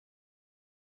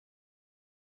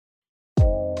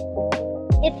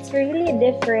it's really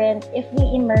different if we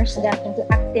immerse them into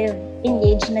active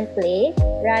engagement play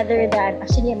rather than,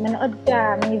 sige, manood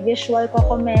ka, may visual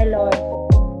Cocomelon.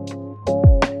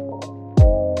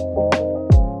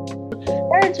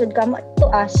 Parents would come to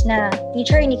us na,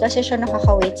 teacher, hindi kasi siya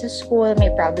nakaka-wait sa school, may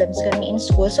problems kami in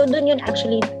school. So, dun yun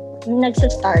actually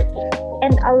nagsa-start.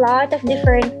 And a lot of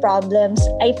different problems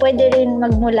ay pwede rin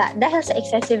magmula dahil sa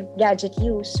excessive gadget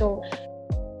use. So,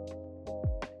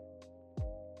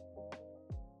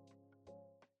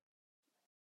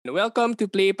 welcome to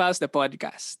Play Pals, the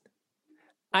podcast.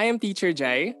 I am Teacher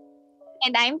Jai.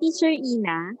 And I'm Teacher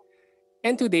Ina.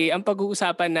 And today, ang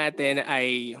pag-uusapan natin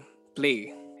ay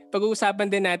play. Pag-uusapan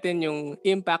din natin yung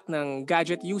impact ng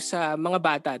gadget use sa mga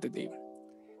bata today.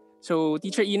 So,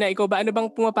 Teacher Ina, ikaw ba, ano bang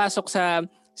pumapasok sa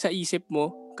isip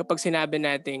mo kapag sinabi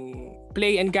nating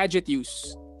play and gadget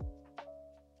use?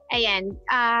 Ayan,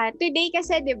 today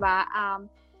kasi 'di ba,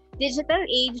 digital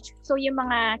age, so yung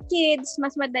mga kids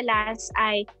mas madalas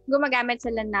ay gumagamit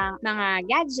sila ng mga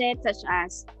gadgets such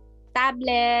as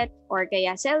tablet or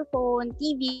kaya cellphone,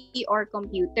 TV or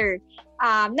computer.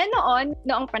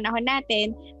 Noong panahon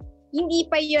natin, hindi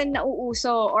pa yun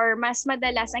nauuso or mas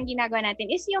madalas ang ginagawa natin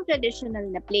is yung traditional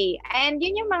na play. And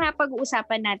yun yung mga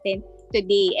pag-uusapan natin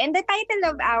today. And the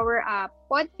title of our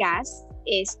podcast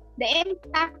is The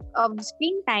Impact of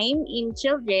Screen Time in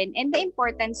Children and the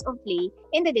Importance of Play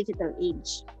in the Digital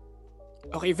Age.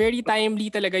 Okay, very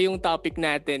timely talaga yung topic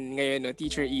natin ngayon, no,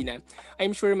 Teacher Ina.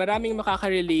 I'm sure maraming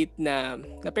makaka-relate na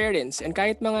parents and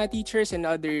kahit mga teachers and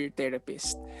other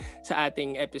therapists sa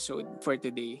ating episode for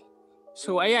today.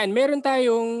 So ayan, meron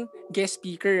tayong guest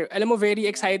speaker. Alam mo, very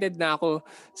excited na ako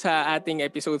sa ating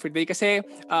episode for today kasi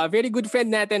very good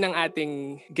friend natin ang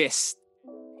ating guest.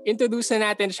 Introduce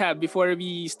na natin siya before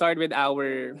we start with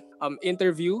our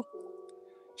interview.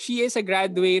 She is a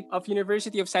graduate of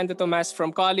University of Santo Tomas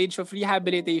from College of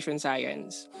Rehabilitation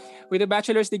Science with a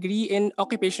bachelor's degree in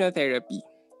occupational therapy.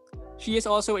 She is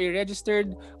also a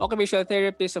registered occupational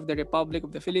therapist of the Republic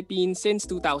of the Philippines since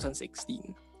 2016.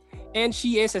 And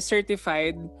she is a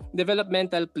certified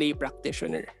developmental play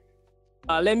practitioner.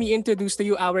 Let me introduce to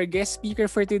you our guest speaker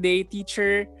for today,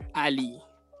 Teacher Ali.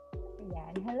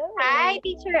 Hello. Hi,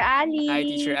 Teacher Ali. Hi,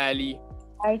 Teacher Ali.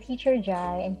 Hi, Teacher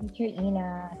Jai and Teacher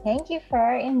Ina. Thank you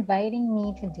for inviting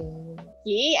me today.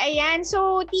 Okay, ayan.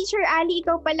 So, Teacher Ali,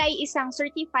 ikaw pala ay isang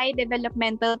certified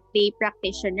developmental play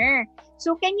practitioner.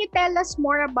 So, can you tell us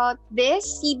more about this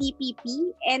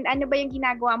CDPP and ano ba yung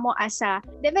ginagawa mo as a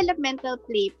developmental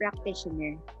play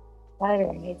practitioner?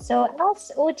 Alright. So,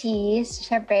 as OTs,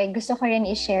 syempre, gusto ko rin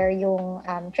i-share yung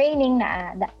training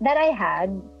that I had.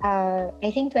 I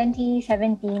think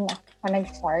 2017 ako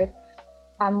nag-start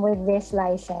with this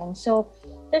license. So,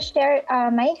 to share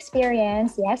my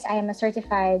experience, yes, I am a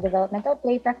certified developmental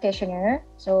play practitioner.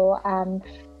 So,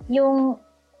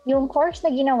 yung course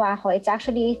na ginawa ko, it's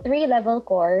actually a 3-level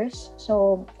course.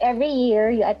 So, every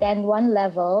year, you attend 1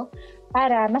 level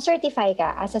para ma-certify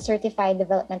ka as a certified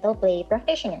developmental play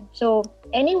practitioner. So,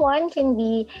 anyone can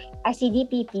be a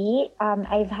CDPP.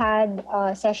 I've had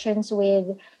sessions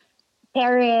with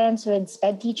parents, with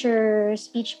SPED teachers,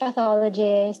 speech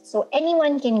pathologists. So,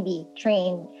 anyone can be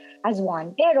trained as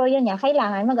one. Pero yun nga,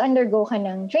 kailangan mag-undergo ka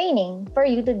ng training for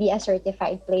you to be a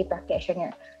certified play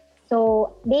practitioner.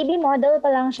 So, baby model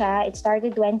pa lang siya. It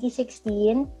started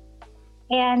 2016.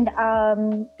 And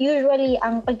usually,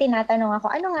 pag tinatanong ako,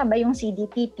 ano nga ba yung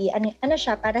CDPP? Ano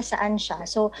siya? Para saan siya?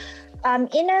 So,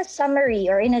 in a summary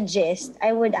or in a gist,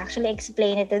 I would actually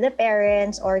explain it to the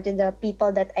parents or to the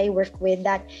people that I work with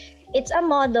that it's a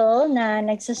model na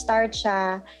nagsa-start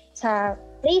siya sa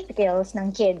play skills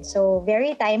ng kids. So,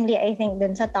 very timely, I think,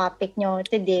 dun sa topic nyo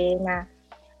today na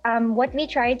what we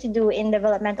try to do in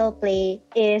developmental play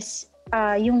is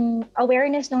yung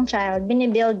awareness ng child,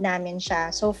 binibuild namin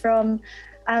siya. So, from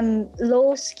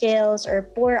low skills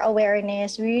or poor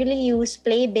awareness, we really use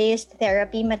play-based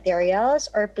therapy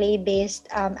materials or play-based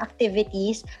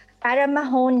activities para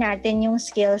ma-hone natin yung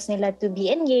skills nila to be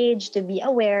engaged, to be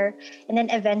aware, and then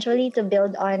eventually to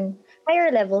build on higher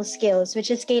level skills,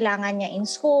 which is kailangan niya in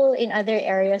school, in other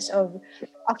areas of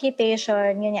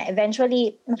occupation, yun niya,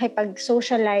 eventually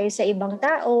makipag-socialize sa ibang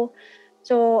tao.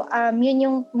 So, yun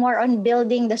yung more on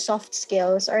building the soft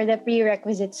skills or the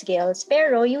prerequisite skills,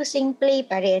 pero using play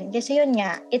pa rin. Kasi yun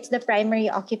nga, it's the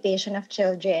primary occupation of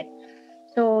children.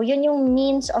 So, yun yung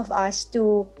means of us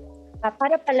to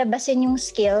para palabasin yung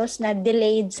skills na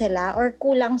delayed sila or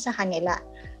kulang sa kanila.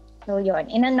 So yun,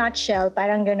 in a nutshell,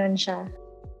 parang ganun siya.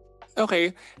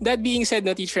 Okay, that being said,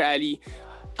 no, Teacher Ali,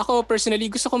 ako personally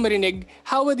gusto ko marinig,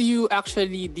 how would you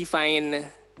actually define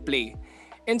play?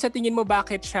 And sa tingin mo,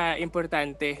 bakit siya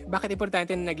importante? Bakit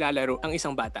importante na naglalaro ang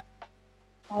isang bata?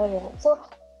 Alright. So,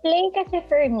 play kasi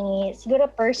for me, siguro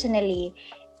personally,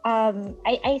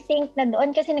 I think na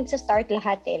doon kasi nagsa-start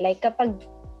lahat eh. Like kapag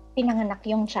pinanganak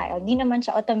yung child, di naman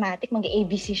siya automatic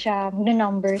mag-ABC siya,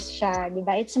 mag-numbers siya, di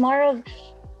ba? It's more of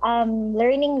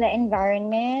learning the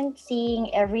environment,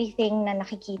 seeing everything na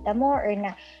nakikita mo or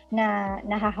na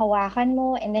nahahawakan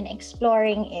mo, and then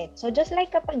exploring it. So just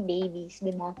like kapag babies,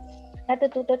 di ba?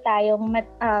 Natututo tayong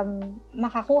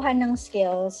makakuha ng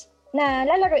skills na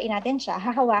lalaruin natin siya,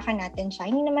 hahawakan natin siya.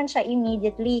 Hindi naman siya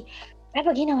immediately,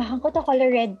 pag hinawakan ko to,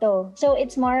 color red to. So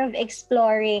it's more of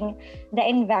exploring the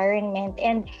environment,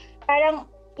 and parang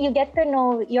you get to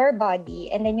know your body,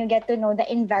 and then you get to know the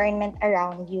environment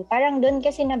around you. Parang doon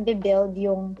kasi nabibuild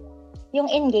yung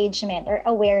engagement or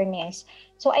awareness.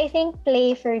 So I think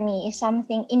play for me is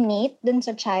something innate dun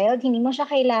sa child. Hindi mo siya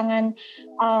kailangan,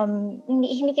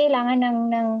 hindi kailangan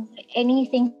ng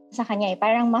anything sa kanya eh.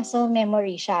 Parang muscle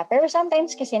memory siya. Pero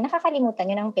sometimes kasi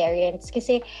nakakalimutan yun ng parents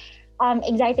kasi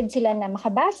excited sila na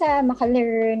makabasa,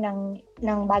 makalearn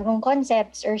ng bagong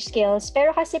concepts or skills. Pero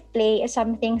kasi play is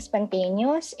something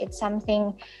spontaneous, it's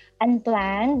something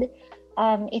unplanned,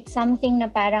 it's something na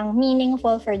parang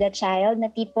meaningful for the child, na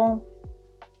tipong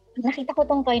nakita ko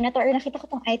tong toy na to or nakita ko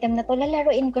tong item na to,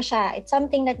 lalaruin ko siya. It's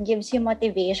something that gives you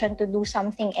motivation to do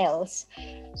something else.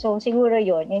 So siguro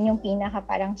yun yung pinaka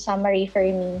parang summary for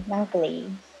me ng play.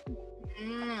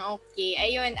 Okay,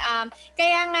 ayun.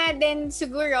 Kaya nga din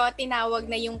siguro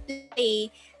tinawag na yung play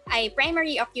ay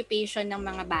primary occupation ng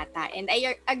mga bata. And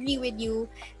I agree with you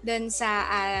dun sa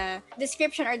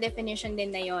description or definition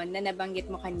din na yon na nabanggit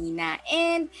mo kanina.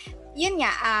 And yun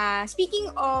nga,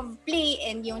 speaking of play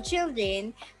and yung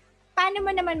children, paano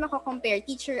mo naman mako-compare,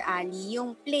 Teacher Ali,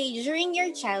 yung play during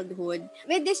your childhood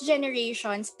with this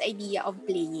generation's idea of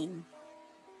playing?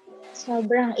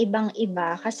 Sobrang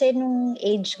ibang-iba. Kasi nung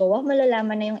age ko,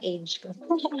 malalaman na yung age ko.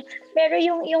 Pero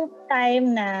yung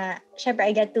time na, syempre,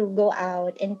 I get to go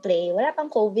out and play. Wala pang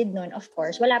COVID nun, of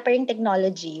course. Wala pa yung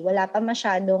technology. Wala pa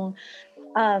masyadong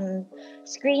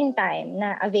screen time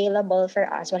na available for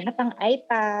us. Wala pang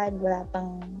iPad, wala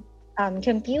pang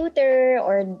computer,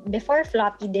 or before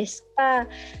floppy disk pa.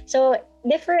 So,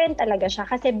 different talaga siya.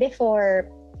 Kasi before,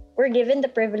 we're given the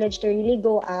privilege to really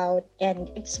go out and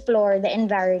explore the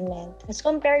environment. As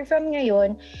compared from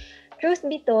ngayon, truth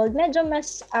be told, medyo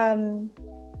mas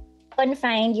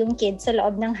confined yung kids sa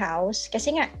loob ng house.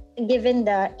 Kasi nga, given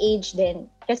the age din,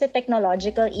 kasi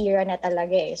technological era na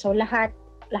talaga eh. So lahat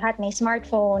may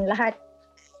smartphone, lahat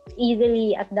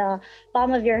easily at the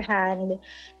palm of your hand.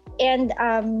 And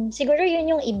siguro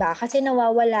yun yung iba, kasi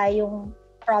nawawala yung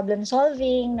problem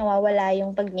solving, nawawala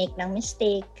yung pag-make ng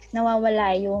mistake,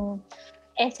 nawawala yung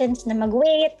essence na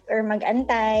mag-wait or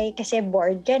mag-antay kasi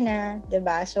bored ka na, 'di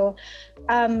ba? So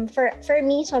for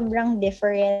me sobrang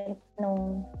different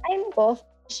nung time ko.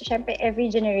 Siyempre every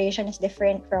generation is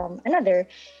different from another.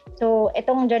 So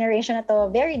itong generation na to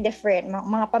very different.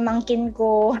 Mga pamangkin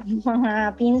ko,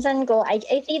 mga pinsan ko, I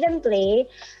see them play.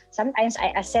 Sometimes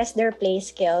I assess their play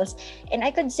skills, and I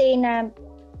could say na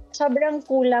sobrang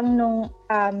kulang nung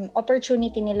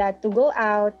opportunity nila to go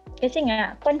out kasi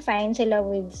nga confined sila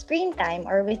with screen time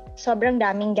or with sobrang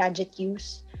daming gadget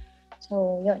use.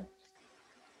 So, yun.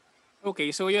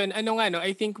 Okay, so yun,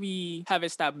 I think we have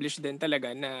established din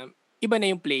talaga na iba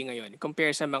na yung play ngayon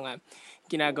compare sa mga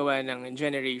ginagawa ng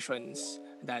generations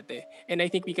dati. And I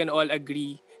think we can all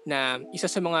agree na isa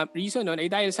sa mga reason nun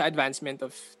ay dahil sa advancement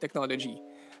of technology.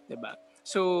 Diba?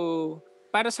 So,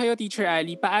 para sa'yo, Teacher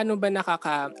Ali, paano ba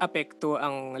nakaka-apekto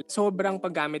ang sobrang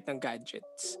paggamit ng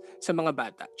gadgets sa mga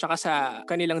bata tsaka sa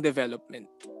kanilang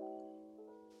development?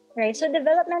 Right. So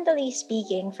developmentally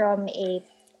speaking, from a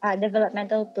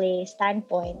developmental play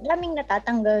standpoint, daming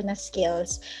natatanggal na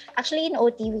skills. Actually, in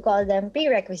OT, we call them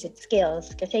prerequisite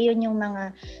skills kasi yun yung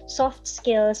mga soft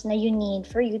skills na you need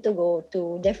for you to go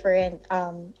to different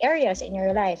areas in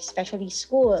your life, especially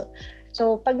school.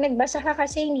 So, pag nagbasa ka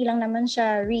kasi, hindi lang naman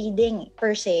siya reading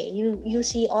per se. You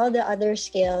see all the other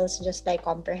skills just like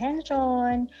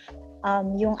comprehension,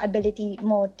 yung ability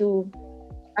mo to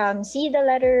see the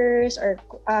letters or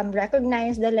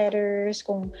recognize the letters,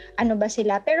 kung ano ba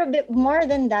sila. Pero more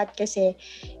than that kasi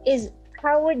is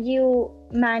how would you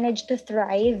manage to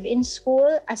thrive in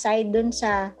school aside dun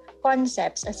sa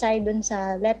concepts, aside dun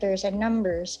sa letters and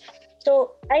numbers.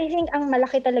 So, I think ang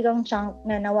malaki talagang chunk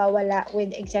na nawawala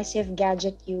with excessive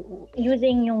gadget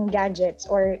using yung gadgets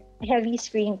or heavy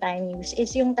screen time use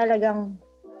is yung talagang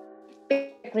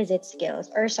prerequisite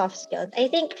skills or soft skills. I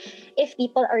think if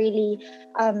people are really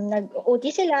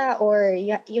nag-OT sila or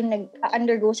yung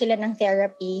nag-undergo sila ng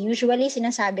therapy, usually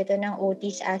sinasabi to ng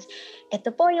OTs as,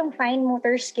 ito po yung fine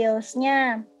motor skills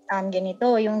niya.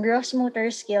 Ganito, yung gross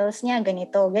motor skills niya,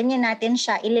 ganito. Ganyan natin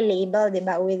siya ililabel, di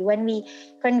ba? When we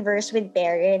converse with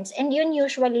parents. And yun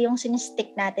usually yung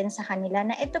sinistick natin sa kanila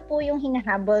na ito po yung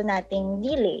hinahabol nating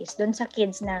delays dun sa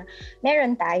kids na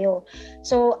meron tayo.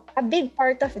 So, a big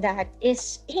part of that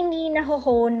is hindi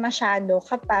nahohone masyado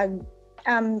kapag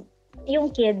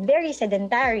yung kid very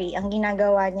sedentary. Ang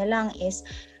ginagawa niya lang is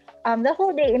the whole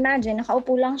day, imagine,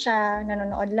 nakaupo lang siya,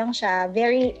 nanonood lang siya,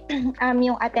 very,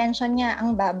 yung attention niya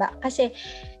ang baba. Kasi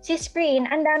si screen,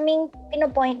 ang daming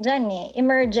pinopoint dyan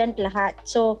emergent lahat.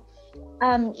 So,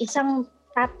 isang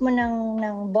tap mo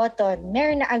ng button,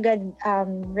 meron na agad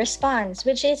response,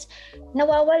 which is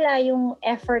nawawala yung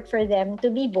effort for them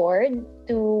to be bored,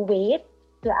 to wait,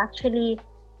 to actually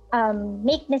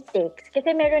make mistakes. Kasi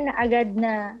meron na agad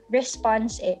na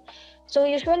response So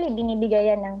usually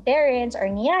binibigay yan ng parents or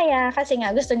niyaya kasi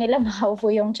nga gusto nila makaupo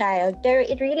yung child. Pero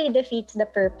it really defeats the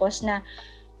purpose na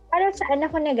para saan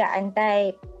ako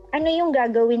nag-aantay? Ano yung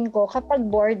gagawin ko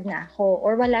kapag bored na ako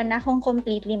or wala na akong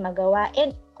completely magawa?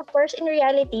 And of course, in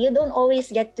reality, you don't always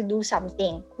get to do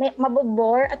something.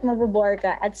 Mabobore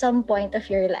ka at some point of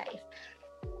your life.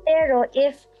 Pero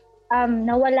if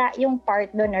nawala yung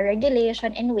part doon na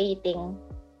regulation and waiting,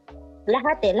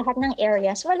 lahat ng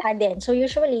areas, wala din. So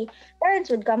usually, parents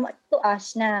would come to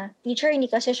us na, teacher, hindi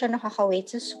kasi siya nakaka-wait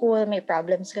sa school, may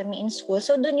problems kami in school.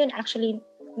 So dun yun actually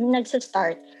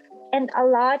nagsa-start. And a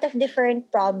lot of different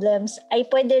problems ay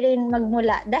pwede rin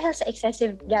magmula dahil sa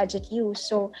excessive gadget use.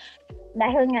 So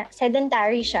dahil nga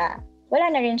sedentary siya,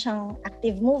 wala na rin siyang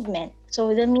active movement.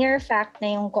 So the mere fact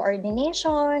na yung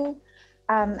coordination,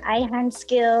 eye-hand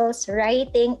skills,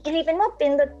 writing. Isipin mo,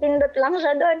 pindot-pindot lang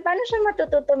siya doon. Paano siya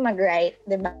matututo mag-write,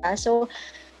 diba? So,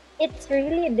 it's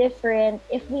really different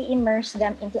if we immerse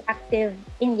them into active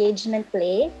engagement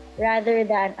play rather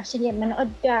than, sige,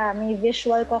 manood ka, may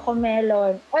visual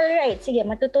Cocomelon. Alright, sige,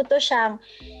 matututo siyang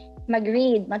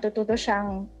mag-read, matututo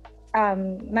siyang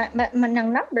ng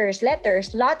numbers,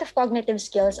 letters, lot of cognitive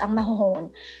skills ang mahuhon.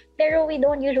 Pero we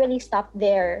don't usually stop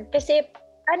there. Kasi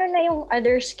ano na yung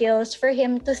other skills for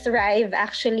him to thrive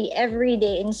actually every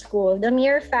day in school. The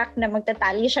mere fact na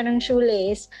magtatali siya ng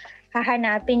shoelace,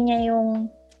 hahanapin niya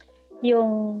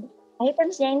yung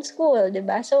items niya in school,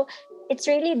 diba? So,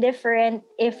 it's really different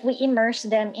if we immerse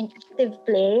them in active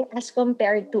play as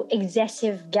compared to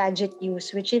excessive gadget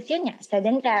use, which is yun nga,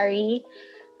 sedentary,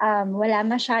 wala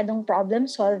masyadong problem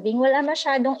solving, wala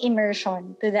masyadong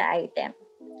immersion to the item.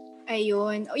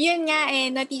 Ayun. Yun nga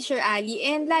na Teacher Ali.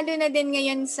 And lalo na din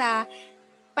ngayon sa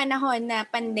panahon na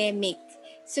pandemic,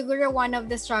 siguro one of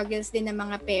the struggles din ng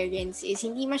mga parents is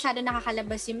hindi masyado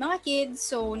nakakalabas yung mga kids,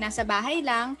 so nasa bahay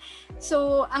lang.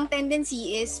 So, ang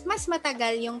tendency is mas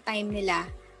matagal yung time nila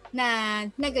na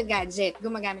nag-gadget,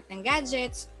 gumagamit ng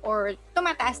gadgets, or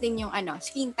tumataas din yung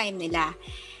screen time nila.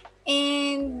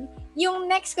 And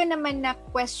yung next ko naman na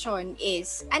question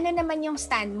is, ano naman yung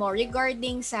stand mo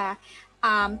regarding sa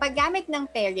paggamit ng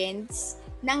parents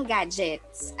ng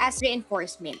gadgets as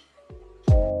reinforcement?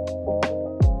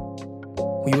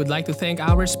 We would like to thank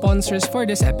our sponsors for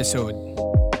this episode.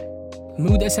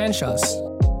 Mood Essentials,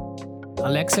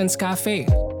 Alexans Cafe,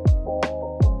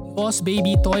 Boss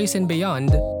Baby Toys and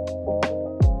Beyond,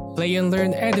 Play and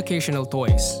Learn Educational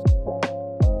Toys,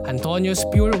 Antonio's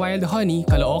Pure Wild Honey,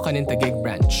 Caloocan and Taguig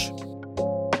Branch.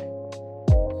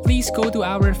 Please go to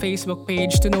our Facebook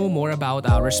page to know more about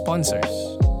our sponsors.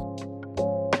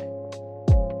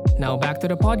 Now back to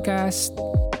the podcast.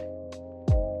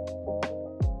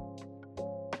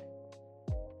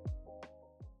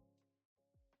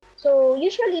 So,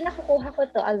 usually nakukuha ko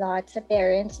to a lot sa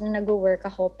parents na nag-work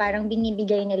ako. Parang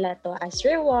binibigay nila to as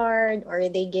reward or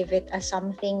they give it as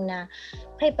something na,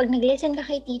 okay, pag nag-listen ka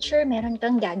kay teacher, meron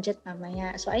kang gadget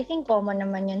mamaya. So, I think common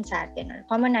naman yun sa atin. Or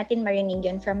common natin marinig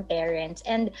yun from parents.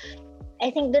 And I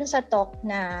think dun sa talk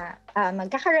na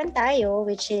magkakaroon tayo,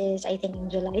 which is I think in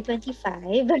July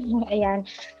 25, ayan,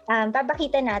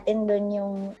 papakita natin dun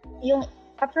yung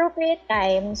appropriate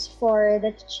times for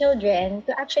the children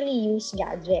to actually use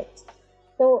gadgets.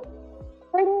 So,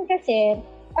 for me kasi,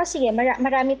 sige,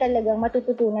 marami talagang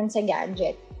matututunan sa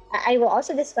gadget. I will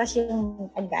also discuss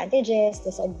yung advantages,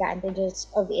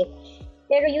 disadvantages of it.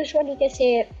 Pero usually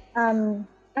kasi, ang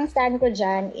stand ko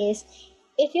dyan is,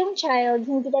 if yung child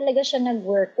hindi talaga siya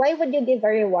nag-work, why would you give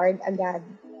a reward agad?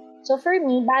 So for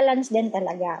me, balance din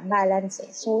talaga. Balance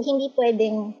So hindi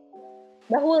pwedeng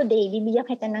the whole day, bibigyan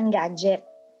kita ng gadget.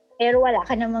 pero wala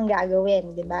ka namang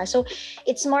gagawin, di ba? So,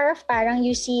 it's more of parang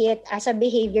you see it as a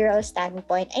behavioral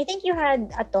standpoint. I think you had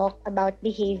a talk about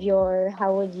behavior. How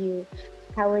would you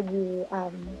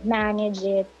manage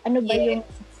it? Ano ba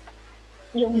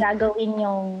yung gagawin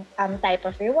yung type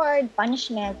of reward,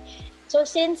 punishment? So,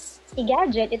 since si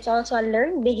Gadget, it's also a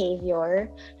learned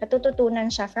behavior, natututunan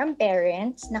siya from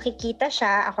parents, nakikita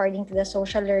siya according to the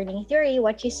social learning theory,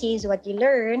 what you see is what you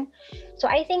learn. So,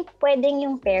 I think pwedeng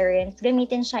yung parents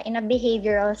gamitin siya in a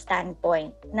behavioral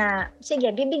standpoint na,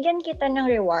 sige, bibigyan kita ng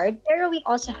reward, pero we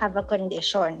also have a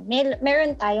condition.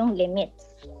 Meron tayong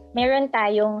limits. Meron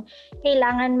tayong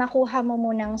kailangan makuha mo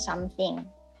munang something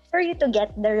for you to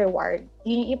get the reward.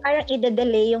 Yung parang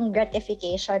i-delay yung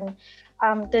gratification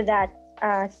to that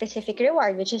specific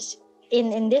reward, which is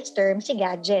in this term si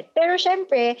Gadget. Pero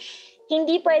syempre,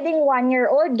 hindi pwedeng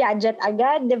 1-year-old Gadget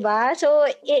agad, di ba? So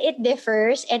it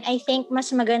differs, and I think mas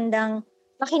magandang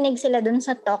makinig sila dun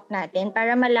sa talk natin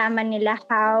para malaman nila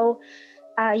how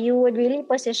you would really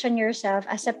position yourself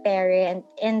as a parent,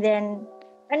 and then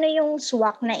ano yung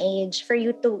swak na age for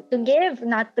you to give,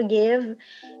 not to give.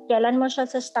 Kailan mo siya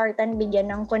sa startan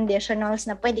bigyan ng conditionals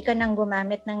na pwede ka nang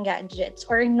gumamit ng gadgets,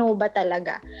 or no ba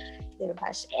talaga?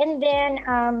 Diba? And then,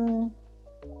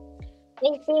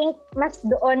 I think mas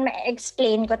doon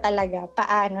ma-explain ko talaga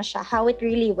paano siya, how it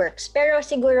really works. Pero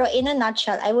siguro, in a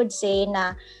nutshell, I would say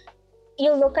na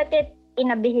you look at it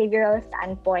in a behavioral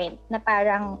standpoint na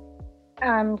parang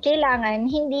kailangan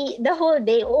hindi the whole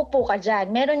day uupo ka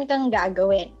dyan, meron kang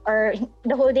gagawin, or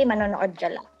the whole day manonood ka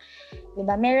lang.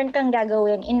 Diba? Meron kang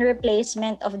gagawin in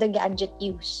replacement of the gadget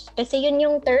use. Kasi yun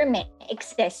yung term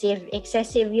excessive.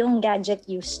 Excessive yung gadget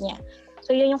use niya.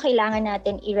 So yun yung kailangan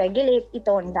natin i-regulate,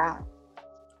 i-tone down.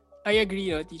 I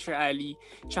agree, no, Teacher Ali.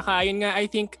 Tsaka yun nga, I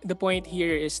think the point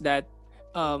here is that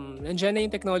nandyan na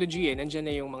yung technology, nandyan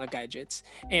na yung mga gadgets.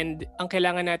 And ang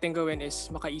kailangan natin gawin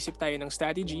is makaisip tayo ng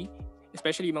strategy,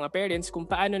 especially mga parents, kung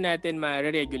paano natin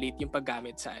ma-regulate yung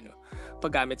paggamit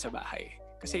sa bahay.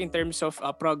 Kasi in terms of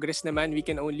progress naman, we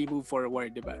can only move forward,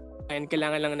 di ba? And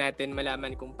kailangan lang natin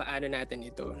malaman kung paano natin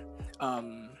ito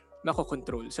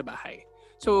makokontrol sa bahay.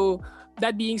 So,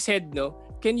 that being said, no,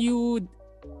 can you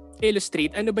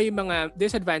illustrate ano ba yung mga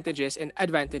disadvantages and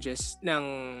advantages ng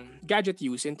gadget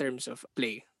use in terms of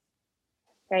play?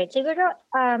 Right. Siguro,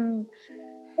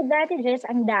 advantages,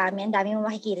 ang dami mo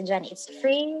makikita dyan. It's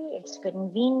free, it's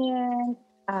convenient,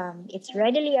 it's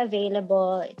readily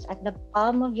available, it's at the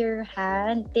palm of your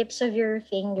hand, tips of your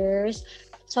fingers.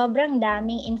 Sobrang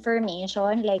daming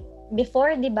information. Like,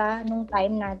 before, di ba, nung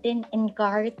time natin,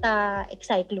 Encarta,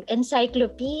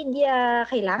 encyclopedia,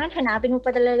 kailangan hanapin mo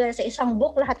pa talaga sa isang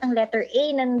book, lahat ng letter A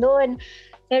nandun.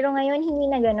 Pero ngayon,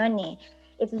 hindi na ganun eh.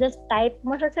 It's just type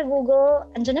mo siya sa Google,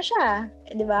 andyan na siya.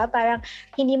 Di ba? Parang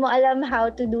hindi mo alam how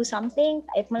to do something,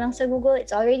 type mo lang sa Google,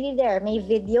 it's already there. May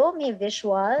video, may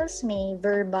visuals, may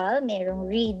verbal, mayroong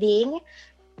reading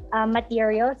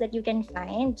materials that you can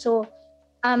find. So,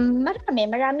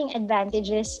 maraming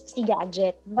advantages si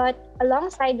gadget. But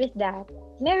alongside with that,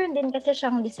 meron din kasi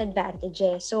siyang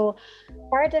disadvantages. So,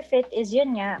 part of it is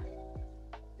yun nga,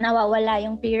 nawawala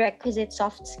yung prerequisite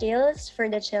soft skills for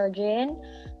the children.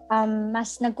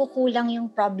 Mas nagkukulang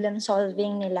yung problem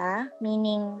solving nila,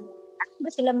 meaning ba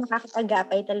sila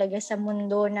makakapag-agapay talaga sa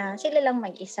mundo na sila lang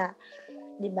mag-isa,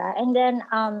 'di ba? And then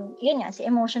yun nga si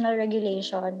emotional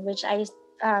regulation, which I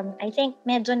think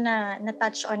medyo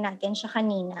na-touch on natin siya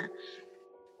kanina.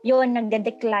 Yun,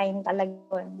 nagde-decline talaga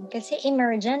yun. Kasi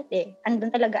emergent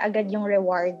andun talaga agad yung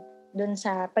reward dun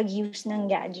sa pag-use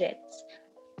ng gadgets.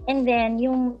 And then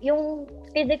yung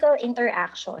physical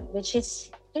interaction, which is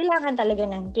kailangan talaga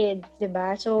ng kids, di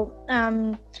ba? So,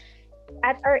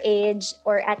 at our age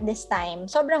or at this time,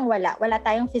 sobrang wala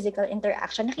tayong physical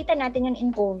interaction. Nakita natin yun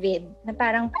in COVID, na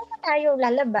parang paano tayo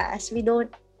lalabas? We don't,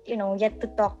 get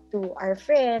to talk to our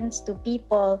friends, to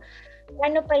people.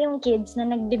 Paano pa yung kids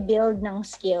na nagbe-build ng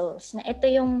skills? Na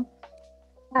ito yung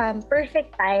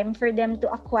perfect time for them to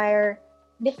acquire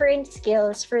different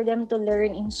skills for them to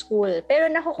learn in school. Pero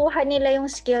nakukuha nila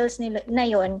yung skills nila na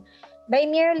yun by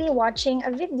merely watching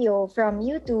a video from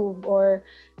YouTube or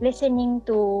listening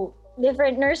to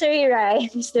different nursery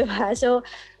rhymes, diba? So,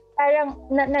 parang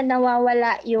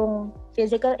nawawala yung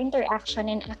physical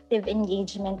interaction and active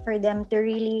engagement for them to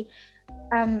really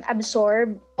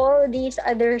absorb all these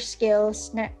other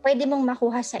skills na pwede mong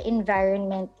makuha sa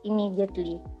environment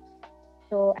immediately.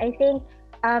 So, I think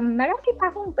marami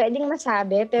pa akong pwedeng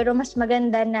masabi, pero mas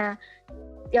maganda na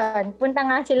punta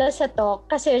nga sila sa talk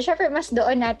kasi syempre mas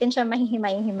doon natin siya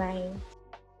mahihimay-himay.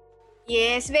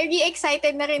 Yes, very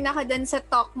excited na rin ako dun sa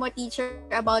talk mo, teacher,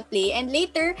 about play. And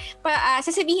later,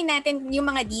 sasabihin natin yung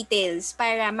mga details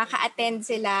para maka-attend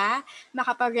sila,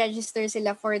 makapag-register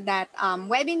sila for that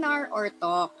webinar or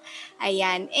talk.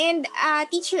 Ayan. And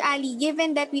Teacher Ali,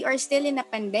 given that we are still in a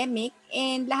pandemic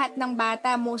and lahat ng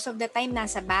bata most of the time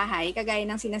nasa bahay, kagaya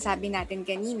ng sinasabi natin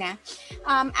kanina,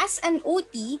 as an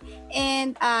OT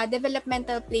and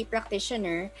developmental play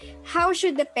practitioner, how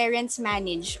should the parents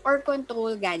manage or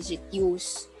control gadget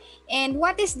use? And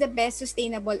what is the best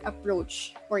sustainable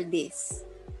approach for this?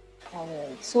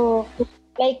 Alright. So,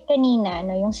 like kanina,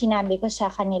 no, yung sinabi ko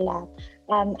sa kanila,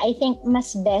 I think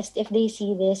mas best if they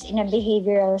see this in a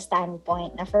behavioral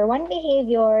standpoint. Na for one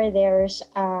behavior, there's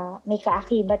may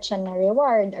kaakibat siya na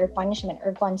reward or punishment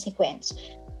or consequence.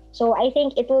 So I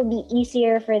think it will be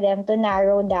easier for them to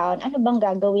narrow down ano bang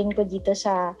gagawin ko dito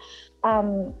sa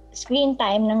screen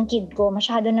time ng kid ko.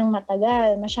 Masyado nang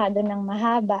matagal, masyado nang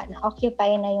mahaba,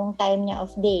 na-occupy na yung time niya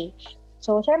of day.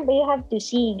 So syempre you have to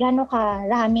see gano'n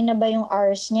karami na ba yung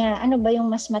hours niya, ano ba yung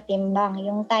mas matimbang,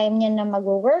 yung time niya na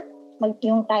mag-work,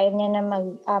 yung time niya na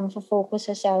mag-focus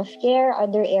sa self-care,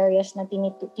 other areas na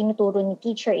tinuturo ni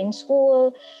teacher in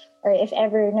school, or if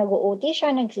ever nag-OT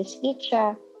siya, nag-speech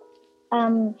siya.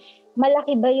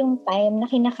 Malaki ba yung time na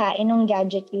kinakain ng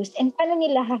gadget use and paano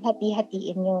nila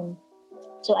hahati-hatiin yun?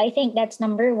 So I think that's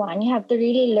number one. You have to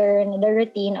really learn the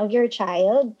routine of your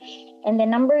child. And then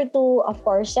number two, of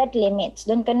course, set limits.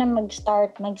 Doon ka na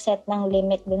mag-set ng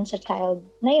limit dun sa child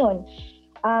na yun.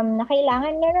 Na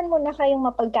kailangan meron muna kayong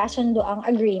mapagkasundo ang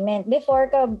agreement before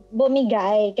ka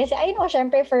bumigay. Kasi I know,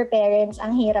 syempre for parents,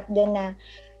 ang hirap din na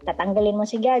tatanggalin mo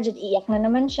si gadget, iyak na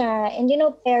naman siya. And you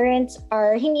know, parents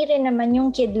are, hindi rin naman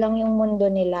yung kid lang yung mundo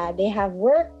nila. They have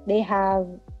work, they have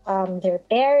their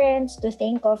parents to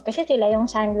think of kasi sila yung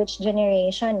sandwich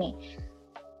generation eh.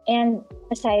 And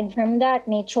aside from that,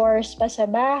 may chores pa sa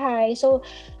bahay. So,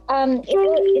 it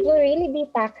will really be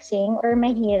taxing or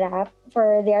mahirap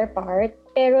for their part.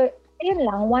 Pero, yun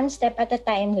lang, one step at a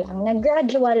time lang,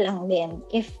 nag-gradual lang din.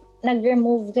 If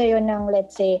nag-remove kayo ng,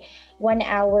 let's say, 1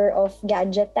 hour of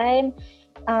gadget time,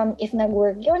 if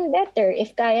nag-work yun, better.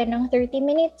 If kaya ng 30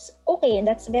 minutes, okay,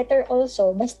 that's better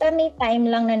also. Basta may time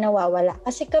lang na nawawala.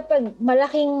 Kasi kapag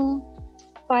malaking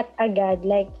pot agad,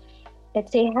 like,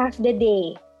 let's say, half the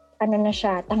day, ano na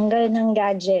siya, tanggal ng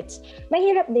gadgets,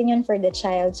 mahirap din yun for the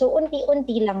child. So,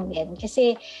 unti-unti lang din.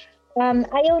 Kasi,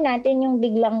 ayaw natin yung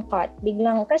biglang cut.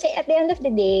 Kasi at the end of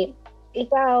the day,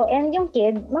 ikaw and yung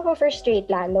kid, maka-frustrate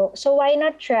lalo. So why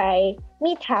not try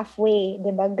meet halfway,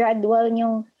 diba? Gradual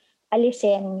yung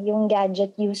alisin yung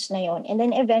gadget use na yon. And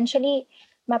then eventually,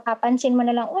 mapapansin mo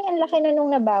na lang, uy, ang laki na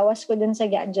nung nabawas ko dun sa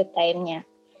gadget time niya.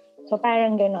 So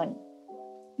parang ganun.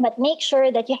 But make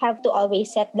sure that you have to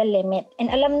always set the limit.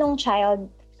 And alam nung child,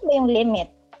 ano ba yung limit?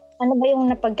 Ano ba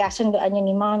yung napagkasundoan niyo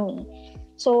ni mommy?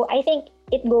 So I think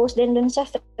it goes din dun sa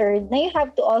third na you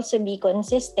have to also be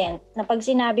consistent. Na pag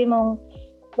sinabi mong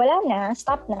wala na,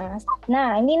 stop na.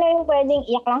 Hindi na yung pwedeng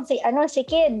iyak lang si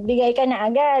kid, bigay ka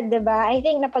na agad, 'di ba? I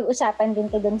think napag-usapan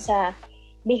din to dun sa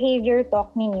behavior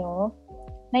talk ninyo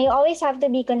na you always have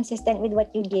to be consistent with what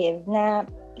you give. Na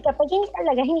kapag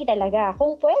hindi talaga.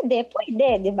 Kung pwede,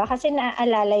 'di ba? Kasi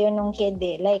naaalala yun ng kid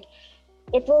eh. Like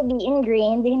it will be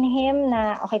ingrained in him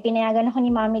na okay, pinayagan ako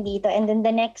ni mommy dito and then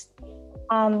the next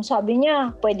sabi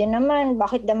niya, pwede naman,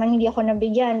 bakit naman hindi ako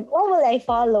nabigyan? What will I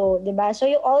follow, diba? So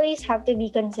you always have to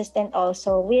be consistent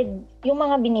also with yung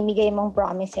mga binibigay mong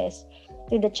promises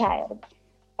to the child.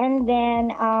 And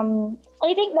then,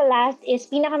 I think the last is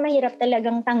pinakamahirap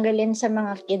talagang tanggalin sa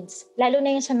mga kids, lalo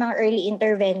na yung sa mga early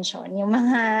intervention, yung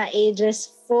mga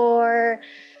ages 4,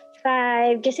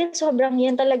 5, kasi sobrang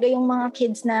yun talaga yung mga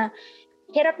kids na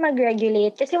hirap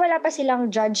mag-regulate kasi wala pa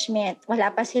silang judgment,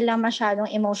 wala pa silang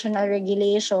masyadong emotional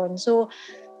regulation. So,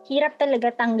 hirap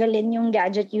talaga tanggalin yung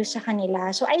gadget use sa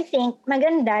kanila. So, I think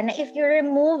maganda na if you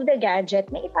remove the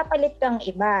gadget, may ipapalit kang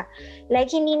iba.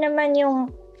 Like, hindi naman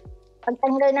yung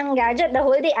pagtanggal ng gadget, the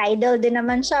whole day idle din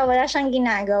naman siya, wala siyang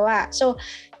ginagawa. So,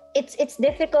 it's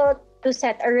difficult to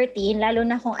set a routine, lalo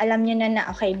na kung alam niyo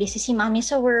na okay, busy si mommy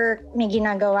sa work, may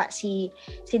ginagawa si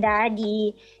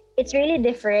daddy. It's really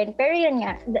different. Pero yun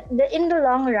nga, in the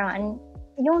long run,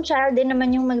 yung child din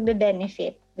naman yung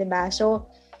magbe-benefit, diba? So,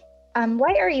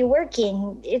 why are you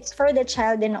working? It's for the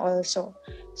child din also.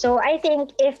 So, I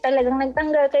think if talagang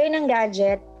nagtanggal kayo ng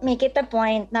gadget, make it a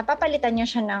point na papalitan nyo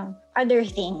siya ng other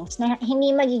things na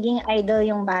hindi magiging idle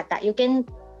yung bata. You can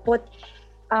put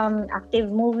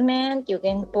active movement, you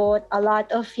can put a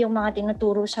lot of yung mga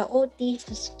tinuturo sa OT,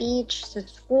 sa speech, sa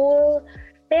school.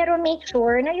 Pero make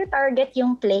sure na you target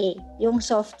yung play, yung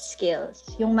soft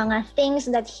skills, yung mga things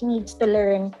that he needs to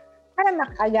learn para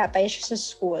makaagapay siya sa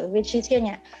school, which is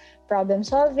yun nga, problem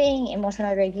solving,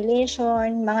 emotional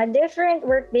regulation, mga different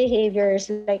work behaviors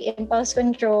like impulse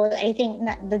control. I think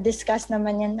na discuss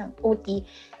naman yan ng OT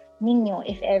ninyo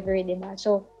if ever, di ba?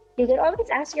 So, you can always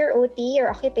ask your OT,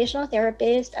 your occupational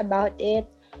therapist about it.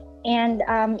 And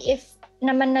if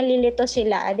naman nalilito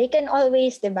sila, they can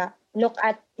always, di ba, look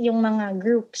at yung mga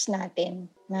groups natin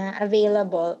na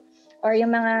available or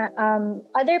yung mga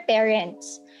other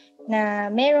parents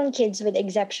na merong kids with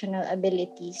exceptional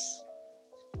abilities.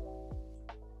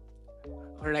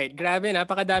 Alright, grabe,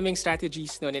 napakadaming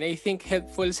strategies nun and I think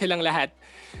helpful silang lahat.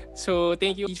 So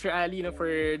thank you Teacher Ali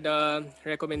for the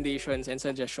recommendations and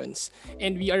suggestions.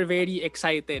 And we are very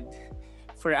excited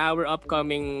for our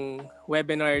upcoming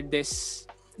webinar this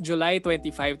July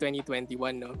 25,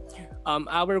 2021. No?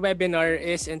 Our webinar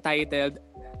is entitled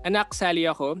Anak, Sali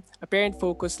Ako, a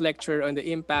parent-focused lecture on the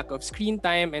impact of screen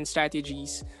time and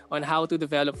strategies on how to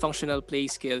develop functional play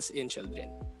skills in children.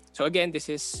 So again, this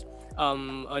is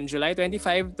on July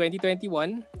 25,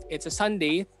 2021. It's a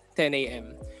Sunday, 10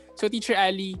 a.m. So Teacher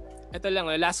Ali, ito lang,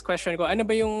 last question ko. Ano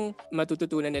ba yung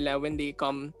matututunan nila when they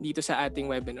come dito sa ating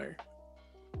webinar?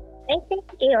 I think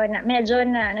yun, medyo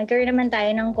nagkaroon naman tayo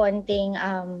ng konting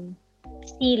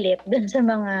silip dun sa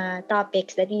mga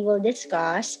topics that we will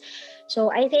discuss.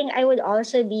 So I think I would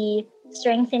also be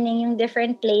strengthening yung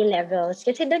different play levels.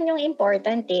 Kasi dun yung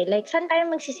important eh. Like, saan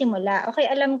tayo magsisimula? Okay,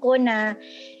 alam ko na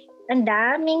ang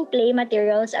daming play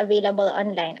materials available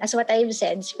online. As what I've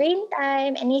said, screen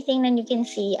time, anything that you can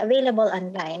see, available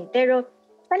online. Pero,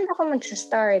 saan ako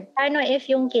magsa-start? Paano if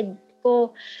yung kid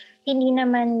ko, hindi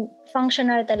naman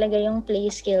functional talaga yung play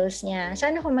skills niya?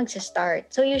 Saan ako magsa-start?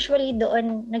 So, usually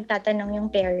doon nagtatanong yung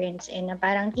parents na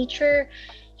parang, teacher,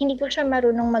 hindi ko siya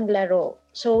marunong maglaro.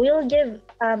 So, we'll give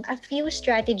a few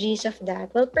strategies of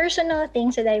that. Well, personal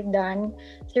things that I've done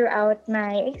throughout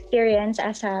my experience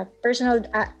as a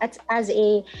as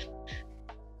a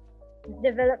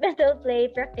developmental play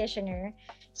practitioner.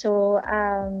 So,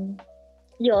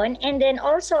 yun. And then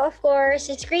also, of course,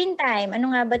 screen time.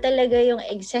 Ano nga ba talaga yung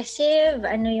excessive?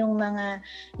 Ano yung mga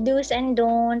do's and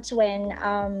don'ts when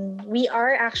we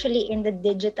are actually in the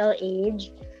digital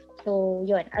age? So,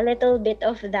 yun. A little bit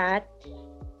of that.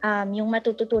 Yung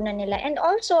matututunan nila. And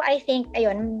also, I think,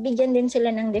 ayun, bigyan din sila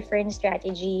ng different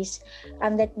strategies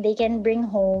that they can bring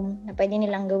home na pwede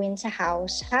nilang gawin sa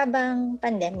house habang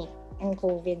pandemic and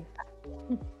COVID pa.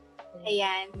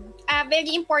 Ayan.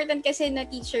 Very important kasi na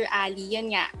Teacher Ali,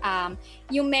 yun nga,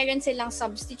 yung meron silang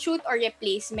substitute or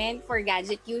replacement for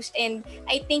gadget use, and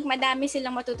I think madami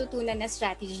silang matututunan na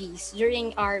strategies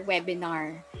during our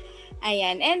webinar.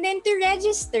 Ayan. And then to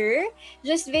register,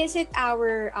 just visit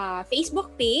our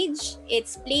Facebook page.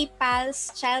 It's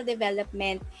PlayPals Child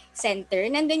Development Center.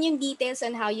 Nandun yung details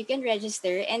on how you can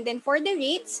register. And then for the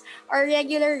rates, our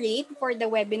regular rate for the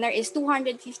webinar is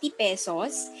 250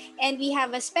 pesos. And we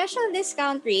have a special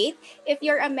discount rate if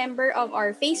you're a member of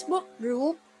our Facebook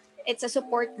group. It's a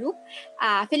support group,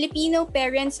 Filipino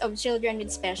Parents of Children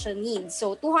with Special Needs.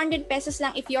 So, 200 pesos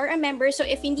lang if you're a member. So,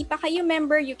 if hindi pa kayo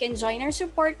member, you can join our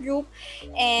support group.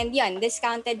 And yan,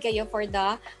 discounted kayo for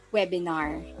the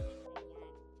webinar.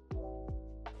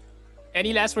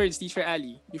 Any last words, Teacher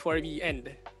Ali, before we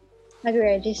end?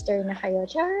 Mag-register na kayo,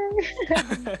 Char!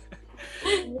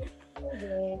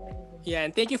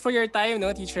 Yan, thank you for your time, no,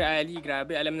 Teacher Ali.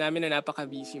 Grabe, alam namin na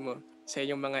napaka-busy mo sa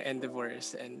inyong mga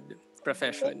endeavors and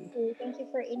profession. Thank you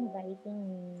for inviting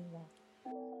me.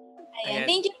 Ayan.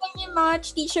 Thank you very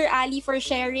much, Teacher Ali, for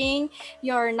sharing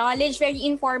your knowledge. Very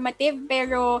informative.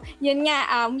 Pero yun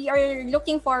nga, we are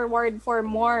looking forward for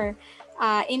more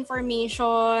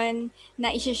information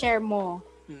na i-share mo.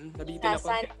 Nabitin ako.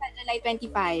 Sa July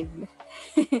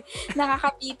 25.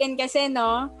 Nakakapitin kasi,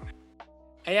 no?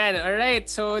 Ayan, alright.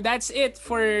 So that's it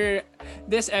for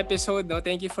this episode. No?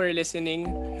 Thank you for listening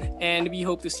and we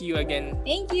hope to see you again.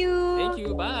 Thank you. Thank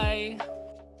you. Bye.